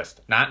quarterbacks on the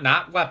list.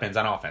 Not weapons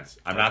on offense.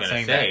 I'm not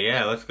saying that.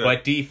 Yeah, let's go.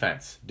 But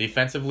defense.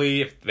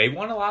 Defensively, if they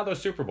won a lot of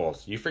those Super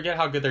Bowls. You forget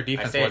how good their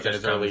defense was in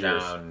his early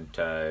years.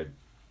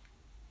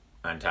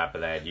 On top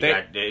of that, you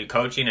got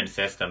coaching and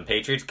system.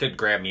 Patriots could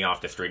grab me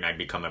off the street and I'd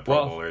become a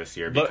Pro Bowler this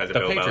year because of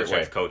Bill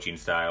Belichick's coaching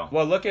style.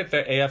 Well, look at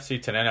the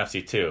AFC to the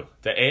NFC, too.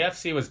 The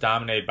AFC was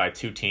dominated by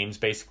 2 teams,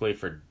 basically,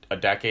 for a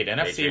decade.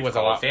 NFC was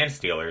a lot... And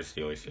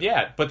Steelers.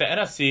 Yeah, but the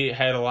NFC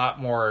had a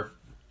lot more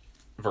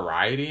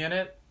variety in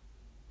it.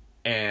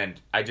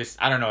 And I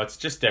don't know, it's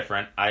just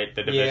different. The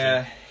division.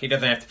 Yeah, he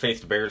doesn't have to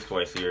face the Bears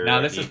twice a year.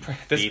 Now, this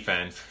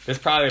defense. This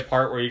is probably the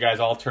part where you guys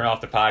all turn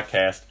off the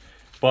podcast.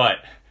 But...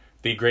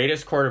 the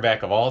greatest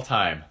quarterback of all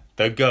time,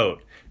 the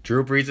GOAT,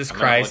 Drew Brees is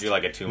Christ,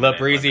 like a 2-minute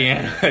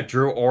Louisiana,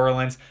 Drew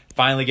Orleans,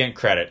 finally getting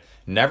credit.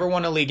 Never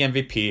won a league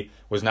MVP,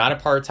 was not a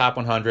part of top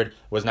 100,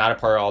 was not a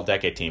part of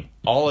all-decade team.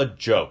 All a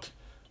joke.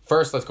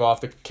 First, let's go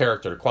off the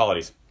character, the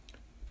qualities.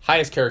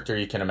 Highest character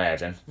you can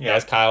imagine. Yeah.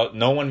 As Kyle,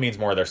 no one means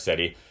more of their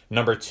city.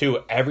 Number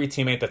 2, every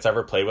teammate that's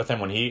ever played with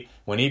him, when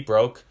he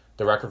broke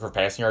the record for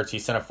passing yards. He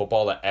sent a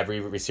football to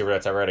every receiver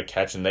that's ever had a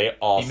catch, and they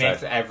all He said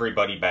makes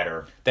everybody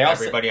better. They all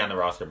Everybody on the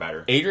roster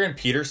better. Adrian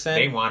Peterson.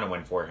 They want to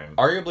win for him.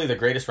 Arguably the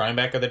greatest running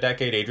back of the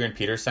decade, Adrian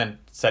Peterson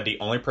said the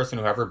only person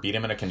who ever beat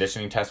him in a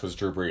conditioning test was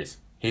Drew Brees.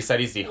 He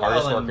said he's the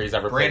hardest worker he's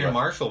ever played Brandon with.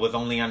 Marshall was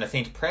only on the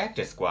Saints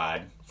practice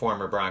squad,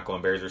 former Bronco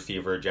and Bears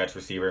receiver, Jets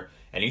receiver,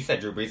 and he said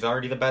Drew Brees is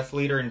already the best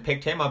leader and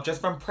picked him up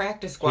just from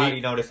practice squad. He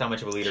noticed how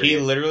much of a leader he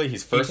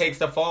is. He takes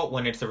the fault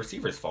when it's the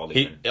receiver's fault.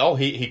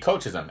 He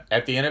coaches them.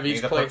 At the end of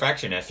each play, he's a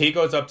perfectionist. He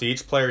goes up to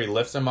each player, he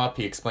lifts them up,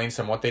 he explains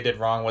to them what they did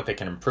wrong, what they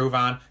can improve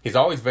on. He's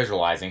always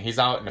visualizing. He's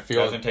out in the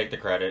field. Doesn't take the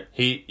credit.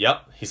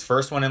 He's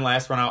first one in,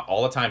 last one out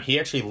all the time. He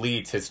actually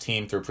leads his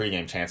team through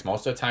pregame chants.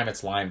 Most of the time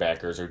it's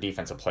linebackers or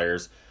defensive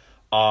players.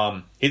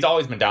 He's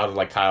always been doubted,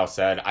 like Kyle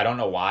said. I don't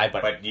know why,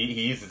 but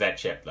he uses that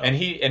chip though. And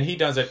he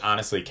doesn't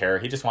honestly care.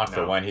 He just wants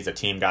to win. He's a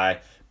team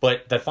guy.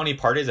 But the funny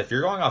part is, if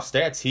you're going off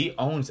stats, he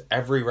owns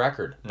every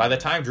record. By the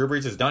time Drew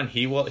Brees is done,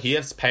 he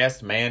has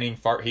passed Manning.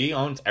 He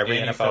owns every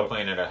NFL. He's still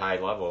playing at a high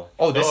level.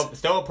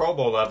 Still a Pro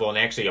Bowl level, and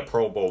actually a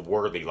Pro Bowl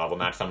worthy level,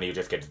 not somebody who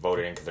just gets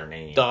voted in because they're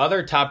named. The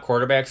other top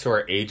quarterbacks who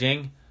are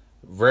aging,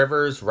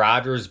 Rivers,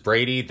 Rodgers,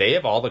 Brady, they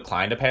have all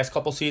declined the past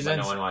couple seasons.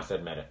 But no one wants to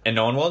admit it. And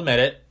no one will admit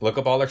it. Look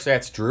up all their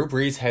stats. Drew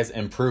Brees has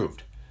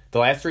improved. The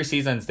last 3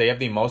 seasons, they have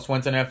the most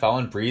wins in NFL,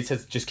 and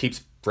Brees just keeps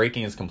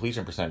breaking his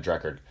completion percentage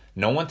record.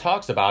 No one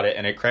talks about it,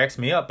 and it cracks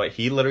me up, but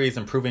he literally is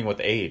improving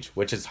with age,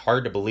 which is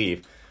hard to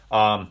believe.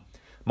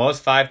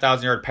 Most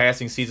 5,000-yard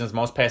passing seasons,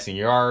 most passing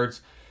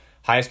yards,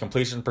 highest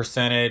completion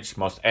percentage,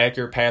 most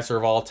accurate passer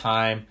of all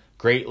time,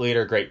 great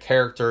leader, great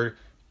character,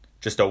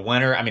 just a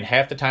winner. I mean,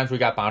 half the times we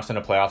got bounced in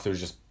the playoffs, it was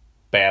just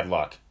bad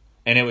luck.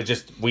 And it was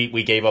just,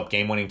 we gave up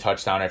game-winning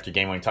touchdown after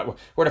game-winning touchdown.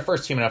 We're the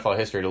first team in NFL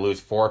history to lose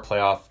 4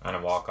 playoff on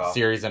a walk-off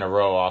series in a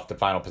row off the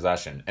final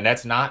possession. And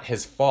that's not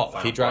his fault.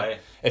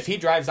 If he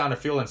drives down the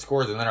field and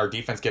scores and then our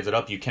defense gives it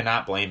up, you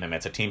cannot blame him.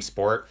 It's a team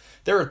sport.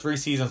 There were 3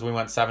 seasons we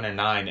went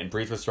 7-9, and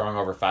Brees was throwing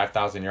over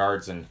 5,000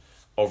 yards and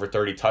over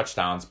 30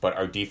 touchdowns, but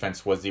our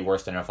defense was the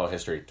worst in NFL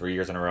history 3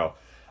 years in a row.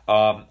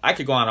 I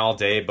could go on all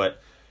day,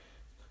 but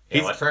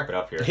let's wrap it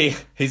up here.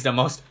 He's the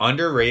most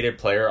underrated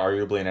player,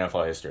 arguably, in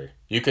NFL history.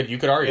 You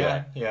could argue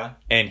that. Yeah.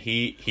 And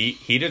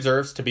he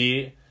deserves to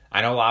be.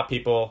 I know a lot of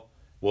people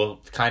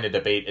will kind of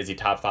debate, is he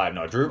top 5?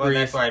 No, Drew Brees.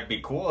 That's why it'd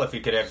be cool if he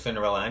could have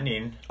Cinderella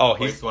ending.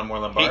 He's one more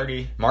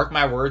Lombardi. Mark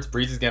my words,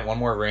 Brees is getting one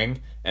more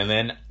ring, and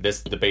then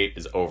this debate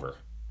is over.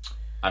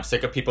 I'm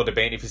sick of people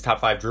debating if he's top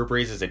 5. Drew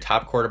Brees is a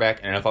top quarterback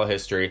in NFL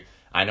history.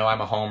 I know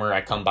I'm a homer.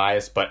 I come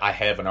biased, but I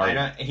have an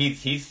argument.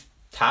 He's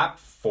top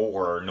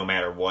 4 no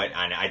matter what.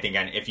 And I think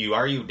if you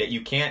argue that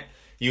you can't,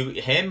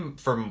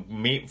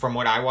 from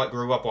what I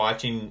grew up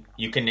watching,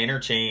 you can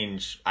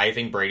interchange. I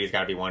think Brady's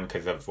got to be one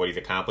because of what he's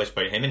accomplished,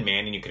 but him and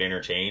Manning you could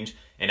interchange,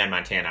 and then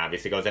Montana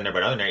obviously goes in there.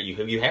 But other than that,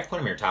 you have to put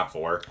him in your top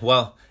 4.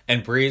 Well,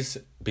 and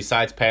Brees,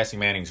 besides passing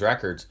Manning's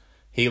records,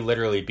 he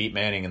literally beat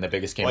Manning in the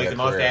biggest game of his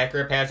career. He's the most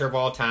accurate passer of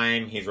all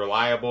time. He's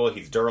reliable.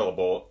 He's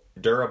durable.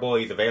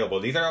 He's available.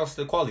 These are all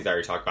the qualities I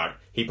already talked about.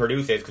 He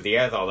produces because he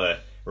has all the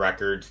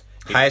records.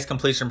 Highest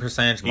completion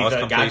percentage, most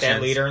completions. Got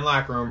that leader in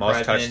locker room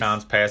most presence.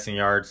 Touchdowns, passing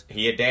yards.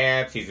 He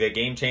adapts. He's a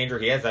game changer.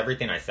 He has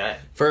everything I said.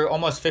 For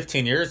almost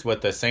 15 years with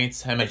the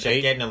Saints, him and It's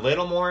just getting a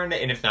little more, and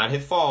it's not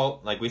his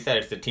fault. Like we said,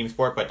 it's a team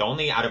sport, but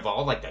only out of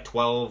all like the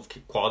 12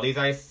 qualities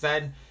I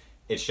said,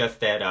 it's just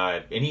that,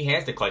 and he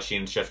has the clutch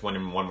gene. It's just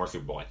winning one more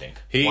Super Bowl, I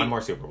think. One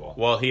more Super Bowl.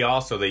 Well, he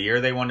also, the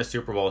year they won the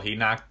Super Bowl,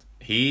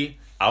 he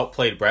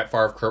outplayed Brett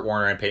Favre, Kurt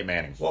Warner, and Peyton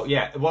Manning. Well,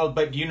 yeah. Well,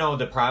 but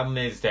the problem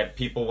is that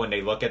people, when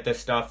they look at this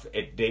stuff,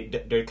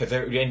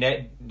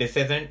 this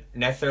isn't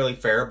necessarily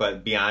fair,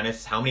 but be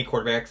honest, how many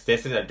quarterbacks,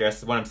 this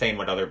is what I'm saying,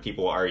 what other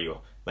people argue.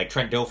 Like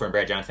Trent Dilfer and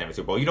Brad Johnson have a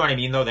Super Bowl. You know what I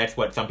mean, though? That's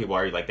what some people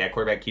argue. Like, that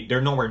quarterback,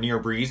 they're nowhere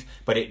near Brees,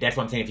 but that's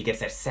what I'm saying. If he gets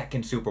that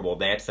second Super Bowl,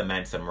 that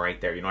cements him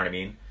right there. You know what I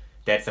mean?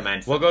 That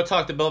cements him. We'll go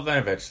talk to Bill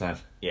Vinovich then.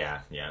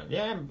 Yeah.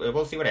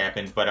 We'll see what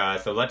happens. But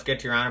so let's get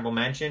to your honorable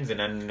mentions and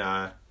then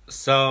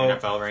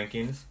NFL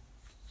rankings.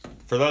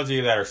 For those of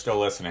you that are still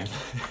listening,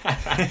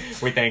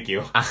 we thank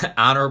you.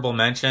 Honorable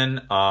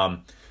mention,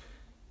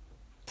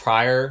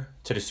 prior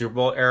to the Super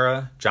Bowl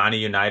era, Johnny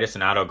Unitas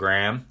and Otto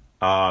Graham.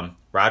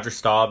 Roger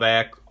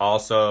Staubach,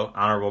 also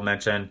honorable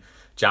mention.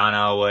 John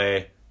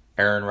Elway,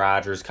 Aaron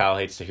Rodgers. Kyle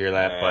hates to hear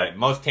that, but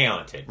most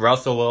talented.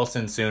 Russell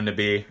Wilson, soon to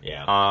be.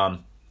 Yeah.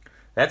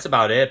 That's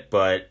about it,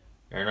 but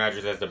Aaron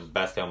Rodgers has the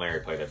best Hail Mary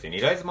plays I've seen.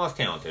 He's the most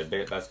talented,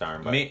 best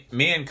arm. But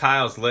me and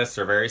Kyle's lists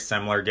are very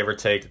similar, give or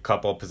take a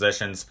couple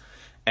positions.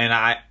 And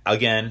I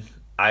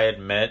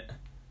admit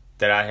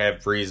that I have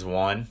Brees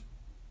 1,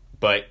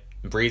 but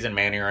Brees and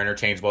Manning are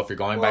interchangeable if you're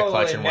going by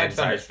clutch and that's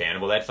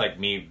understandable. That's like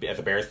me as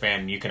a Bears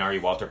fan. You can argue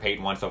Walter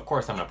Payton 1, so of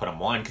course I'm going to put him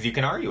 1 because you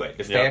can argue it,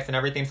 the stats and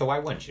everything. So why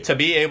wouldn't you? To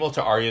be able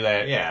to argue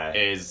that,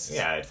 it's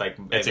like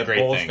it's a great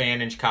Bulls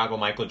fan in Chicago,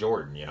 Michael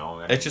Jordan. You know,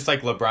 it's just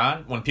like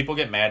LeBron. When people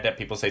get mad that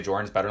people say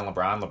Jordan's better than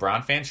LeBron,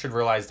 LeBron fans should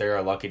realize they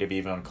are lucky to be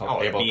even able to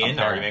compare an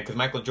argument because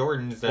Michael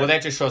Jordan's. Well,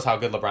 that just shows how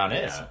good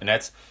LeBron is, and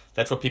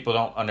that's what people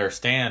don't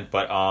understand.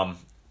 But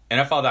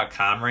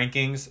NFL.com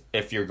rankings,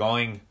 if you're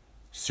going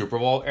Super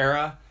Bowl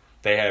era,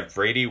 they have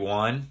Brady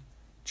 1,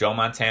 Joe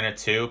Montana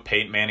 2,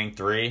 Peyton Manning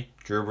 3,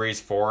 Drew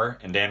Brees 4,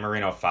 and Dan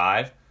Marino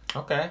 5.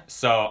 Okay.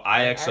 So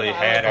I actually I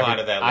had like a lot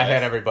of that I had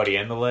list. everybody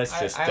in the list,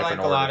 just I different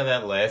like order. a lot of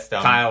that list.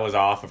 Kyle was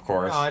off, of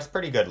course. No, it's a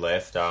pretty good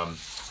list.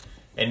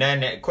 And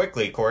then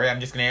quickly, Corey, I'm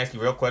just going to ask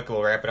you real quick.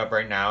 We'll wrap it up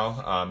right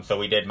now. So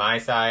we did my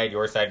side,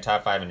 your side,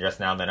 top 5, and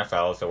just now the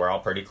NFL. So we're all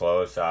pretty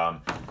close.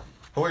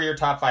 Who are your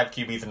top 5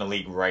 QBs in the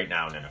league right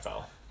now in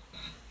NFL?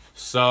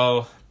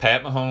 So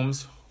Pat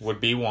Mahomes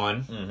would be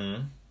 1.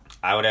 Mm-hmm.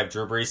 I would have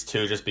Drew Brees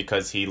 2, just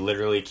because he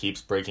literally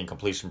keeps breaking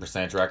completion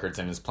percentage records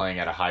and is playing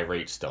at a high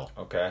rate still.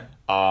 Okay.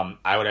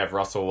 I would have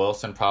Russell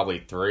Wilson probably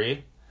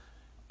 3,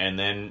 and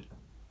then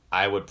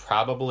I would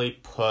probably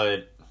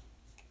put.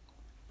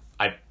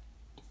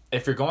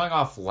 If you're going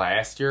off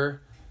last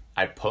year,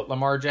 I'd put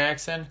Lamar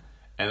Jackson,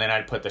 and then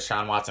I'd put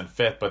Deshaun Watson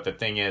 5th. But the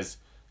thing is,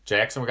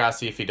 Jackson, we gotta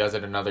see if he does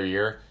it another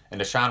year. And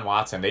Deshaun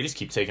Watson, they just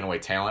keep taking away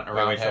talent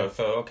around him.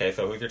 So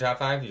who's your top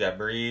 5? You got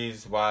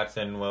Breeze,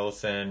 Watson,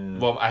 Wilson.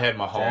 Well, I had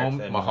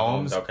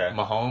Mahomes, okay.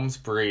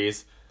 Mahomes,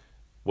 Breeze,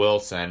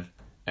 Wilson,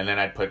 and then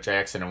I'd put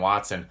Jackson and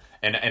Watson.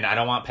 And I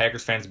don't want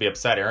Packers fans to be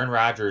upset. Aaron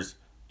Rodgers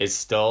is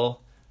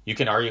still. You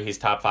can argue he's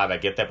top 5. I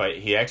get that, but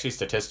he actually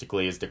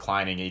statistically is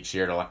declining each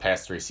year the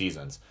past 3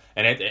 seasons.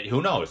 And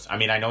who knows? I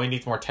mean, I know he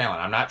needs more talent.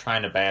 I'm not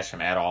trying to bash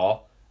him at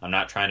all. I'm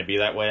not trying to be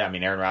that way. I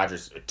mean, Aaron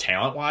Rodgers,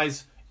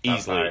 talent-wise,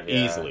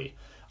 easily.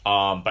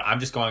 But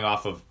I'm just going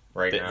off of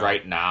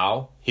right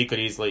now. He could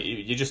easily.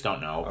 You just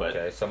don't know. But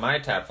okay, so my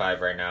top 5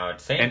 right now,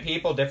 same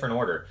people, different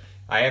order.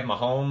 I have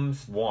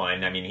Mahomes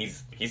 1. I mean,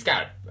 he's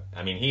got.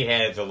 I mean, he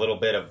has a little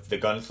bit of the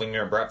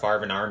gunslinger, Brett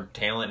Favre, and arm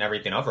talent and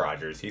everything of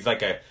Rodgers. He's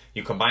like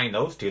you combine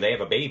those two, they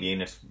have a baby,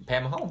 and it's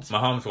Pat Mahomes.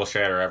 Mahomes will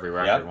shatter every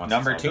record. Yep. Once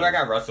Number 2, I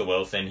got Russell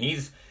Wilson.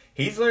 He's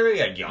literally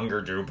a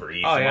younger Drew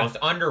Brees. Oh, yeah. Most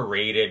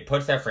underrated.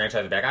 Puts that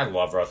franchise back. I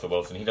love Russell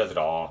Wilson. He does it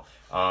all.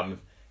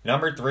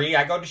 Number 3,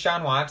 I go to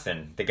Deshaun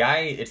Watson. The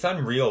guy, it's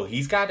unreal.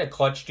 He's got a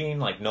clutch gene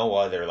like no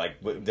other.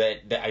 Like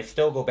that I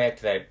still go back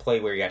to that play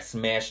where he got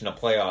smashed in the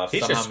playoffs.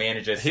 Somehow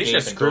manages to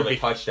escape and throw the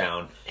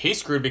touchdown. He's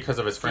screwed because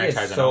of his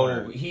franchise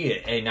owner.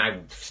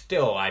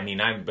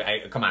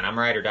 Come on, I'm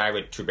ride or die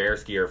with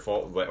Trubisky or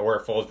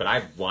Foles, but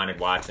I've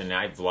wanted Watson.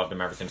 I've loved him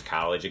ever since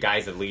college. The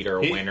guy's a leader,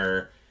 a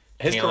winner.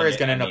 His career is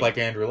going to end up like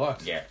Andrew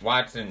Luck. Yeah,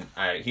 Watson,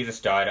 he's a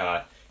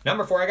stud.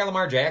 Number 4, I got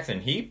Lamar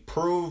Jackson. He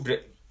proved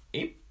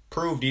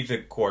he's a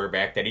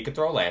quarterback that he could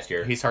throw last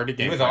year. He's hard to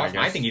game. He was awesome.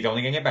 I think he's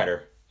only going to get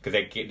better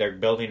because they're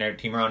building their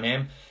team around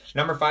him.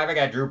 Number 5, I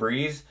got Drew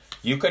Brees.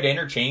 You could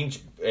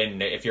interchange,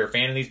 and if you're a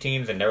fan of these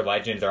teams and they're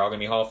legends, they're all going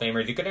to be Hall of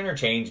Famers, you could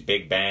interchange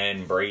Big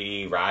Ben,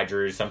 Brady,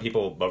 Rodgers. Some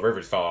people, but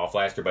Rivers fell off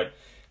last year, but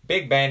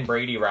Big Ben,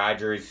 Brady,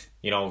 Rodgers,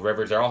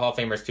 Rivers, they're all Hall of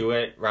Famers to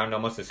it, around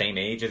almost the same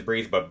age as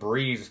Brees, but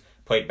Brees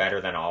played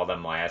better than all of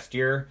them last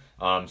year.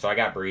 So I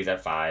got Brees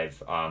at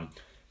 5.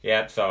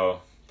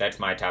 So that's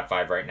my top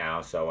 5 right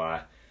now. So,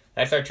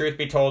 that's our Truth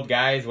Be Told,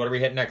 guys. What are we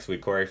hitting next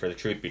week, Corey, for the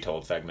Truth Be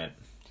Told segment?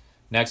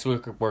 Next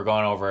week, we're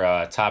going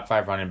over top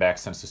 5 running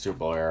backs since the Super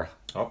Bowl era.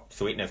 Oh,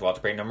 sweetness.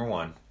 Walter Payton, number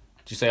 1.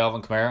 Did you say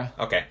Alvin Kamara?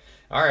 Okay.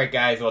 All right,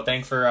 guys. Well,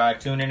 thanks for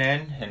tuning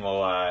in, and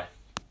we'll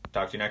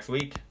talk to you next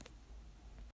week.